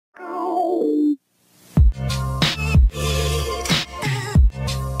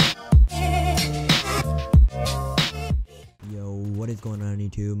What is going on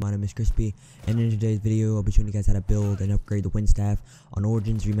YouTube? My name is Crispy, and in today's video I'll be showing you guys how to build and upgrade the wind staff on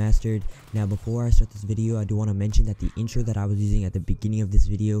Origins Remastered. Now before I start this video, I do want to mention that the intro that I was using at the beginning of this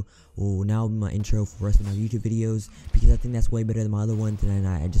video will now be my intro for the rest of my YouTube videos, because I think that's way better than my other ones, and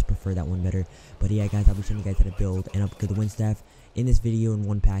I just prefer that one better. But yeah guys, I'll be showing you guys how to build and upgrade the wind staff in this video in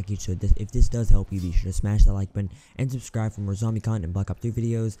one package. So if this does help you, be sure to smash that like button and subscribe for more zombie content and Black Ops 3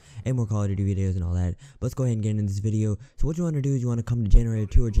 videos and more Call of Duty videos and all that. But let's go ahead and get into this video. So what you want to do is you want to come to generator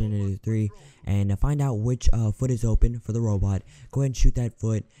 2 or generator 3 and find out which foot is open for the robot. Go ahead and shoot that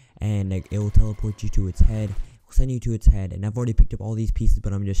foot, and it will teleport you to its head. Send you to its head, and I've already picked up all these pieces,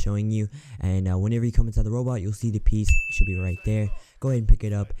 but I'm just showing you. And whenever you come inside the robot, you'll see the piece. It should be right there. Go ahead and pick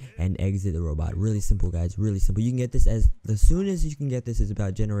it up and exit the robot. Really simple guys, really simple. You can get this as soon as you can get this is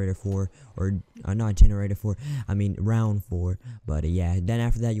about generator 4, or not generator 4, I mean round 4. But yeah, then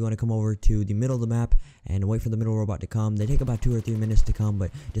after that you want to come over to the middle of the map and wait for the middle robot to come. They take about 2 or 3 minutes to come,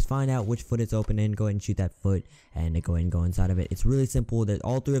 but just find out which foot it's open in. Go ahead and shoot that foot and go ahead and go inside of it. It's really simple. That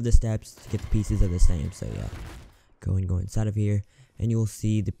all 3 of the steps to get the pieces are the same. So yeah, go inside of here, and you'll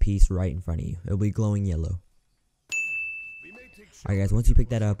see the piece right in front of you. It'll be glowing yellow. Alright guys, once you pick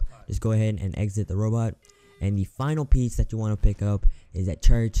that up, just go ahead and exit the robot. And the final piece that you want to pick up is at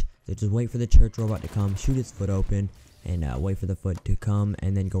church. So just wait for the church robot to come, shoot its foot open, and wait for the foot to come,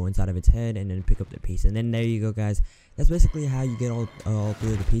 and then go inside of its head, and then pick up the piece. And then there you go guys. That's basically how you get all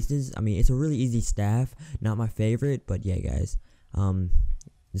 3 of the pieces. I mean, it's a really easy staff. Not my favorite, but yeah guys.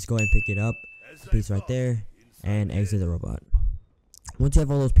 Just go ahead and pick it up. The piece right there. And exit the robot. Once you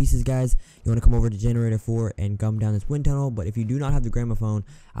have all those pieces guys, you want to come over to generator 4 and come down this wind tunnel. But if you do not have the gramophone,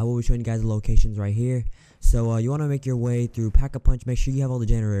 I will be showing you guys the locations right here. So you want to make your way through Pack-a-Punch. Make sure you have all the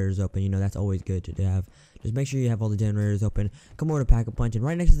generators open. You know, that's always good to have. Just make sure you have all the generators open. Come over to Pack-a-Punch, and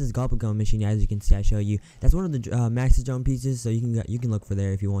right next to this Gobble Gum machine, as you can see, I show you, that's one of the Max's Zone pieces. So you can look for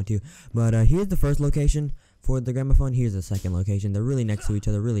there if you want to. But here's the first location for the gramophone. Here's the second location. They're really next to each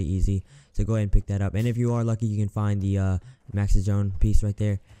other, really easy. So go ahead and pick that up. And if you are lucky, you can find the Max's Zone piece right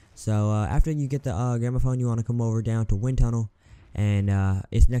there. So after you get the gramophone, you want to come over down to wind tunnel, and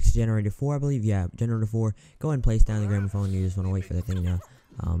it's next to generator 4, I believe. Yeah, generator 4. Go ahead and place down the gramophone. You just want to wait for the thing to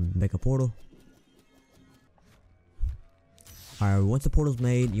make a portal. Alright, once the portal's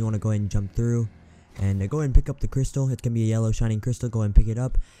made, you want to go ahead and jump through. And go ahead and pick up the crystal. It's going to be a yellow shining crystal. Go ahead and pick it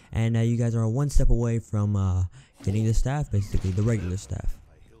up. And you guys are 1 step away from getting the staff, basically, the regular staff.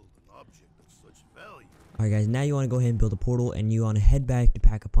 Alright guys, now you want to go ahead and build a portal, and you want to head back to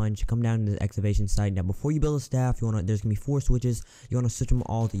Pack-a-Punch. Come down to the excavation site. Now before you build a staff, there's going to be 4 switches. You want to switch them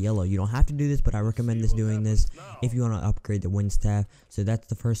all to yellow. You don't have to do this, but I recommend doing this if you want to upgrade the wind staff. So that's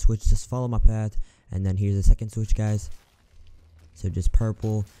the first switch. Just follow my path. And then here's the second switch guys. So just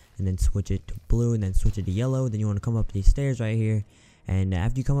purple, and then switch it to blue, and then switch it to yellow. Then you want to come up these stairs right here, and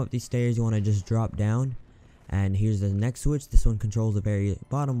after you come up these stairs, you want to just drop down. And here's the next switch. This one controls the very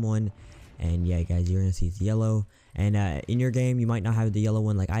bottom one. And yeah guys, you're gonna see it's yellow. And in your game you might not have the yellow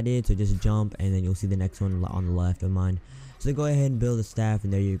one like I did, so just jump, and then you'll see the next one on the left of mine. So go ahead and build a staff,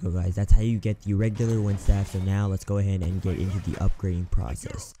 and there you go guys. That's how you get the regular wind staff. So now let's go ahead and get into the upgrading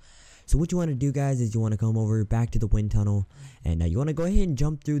process. So what you want to do guys is you want to come over back to the wind tunnel, and you want to go ahead and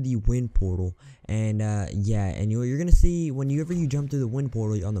jump through the wind portal. And yeah, and you're gonna see whenever you jump through the wind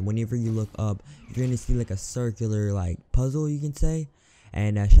portal, whenever you look up, you're gonna see like a circular like puzzle, you can say.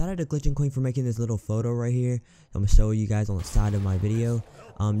 And shout out to Glitch & Queen for making this little photo right here. I'm gonna show you guys on the side of my video.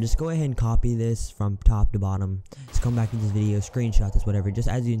 Just go ahead and copy this from top to bottom. Just come back to this video, screenshot this, whatever. Just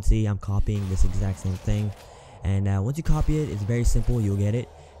as you can see, I'm copying this exact same thing. And once you copy it, it's very simple. You'll get it,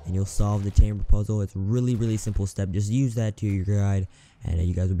 and you'll solve the chamber puzzle. It's really simple step. Just use that to your guide, and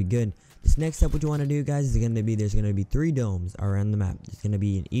you guys will be good. This next step, what you want to do guys, is there's gonna be 3 domes around the map. It's gonna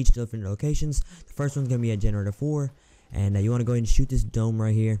be in each different locations. The first one's gonna be at generator 4, and you want to go ahead and shoot this dome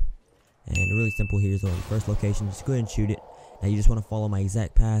right here. And really simple. Here's the first location. Just go ahead and shoot it. Now you just want to follow my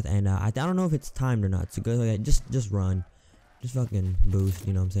exact path, and I don't know if it's timed or not, so go ahead, just run. Just fucking boost,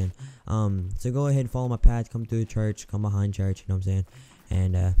 you know what I'm saying? So go ahead and follow my path, come through the church, come behind church, you know what I'm saying?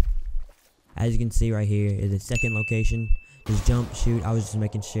 And as you can see right here is the second location. Just jump, shoot. I was just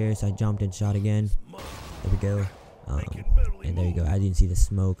making sure, so I jumped and shot again. There we go. And there you go. As you can see, the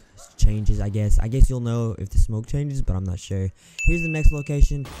smoke changes. I guess you'll know if the smoke changes, but I'm not sure. Here's the next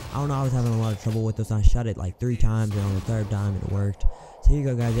location. I don't know, I was having a lot of trouble with this. I shot it like 3 times, and on the 3rd time it worked. So here you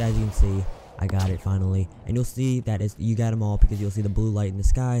go guys. As you can see, I got it finally, and you'll see that you got them all, because you'll see the blue light in the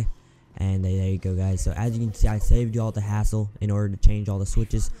sky. And there you go, guys. So as you can see, I saved you all the hassle in order to change all the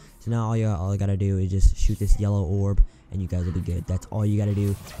switches. So now all I gotta do is just shoot this yellow orb, and you guys will be good. That's all you gotta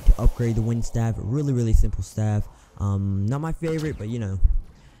do to upgrade the wind staff. Really simple staff. Not my favorite, but you know.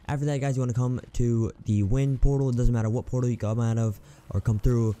 After that, guys, you want to come to the wind portal. It doesn't matter what portal you come out of or come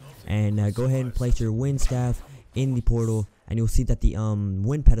through, and go ahead and place your wind staff in the portal, and you'll see that the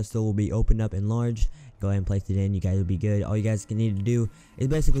wind pedestal will be opened up enlarged. Go ahead and place it in. You guys will be good. All you guys need to do is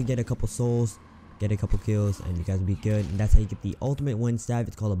basically get a couple souls, get a couple kills, and you guys will be good. And that's how you get the ultimate wind staff.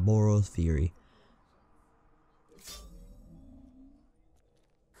 It's called a Boros Fury.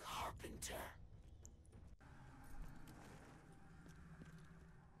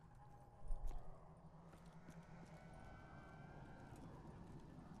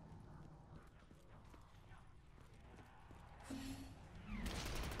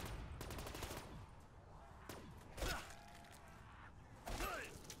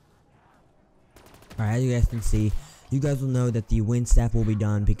 Alright, as you guys can see, you guys will know that the wind staff will be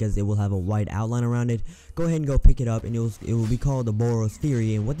done because it will have a white outline around it. Go ahead and go pick it up, and it will be called the Boros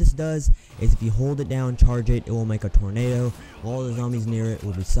Fury. And what this does is if you hold it down, charge it, it will make a tornado. All the zombies near it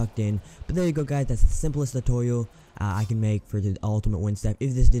will be sucked in. But there you go, guys. That's the simplest tutorial I can make for the ultimate wind staff.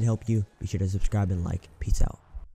 If this did help you, be sure to subscribe and like. Peace out.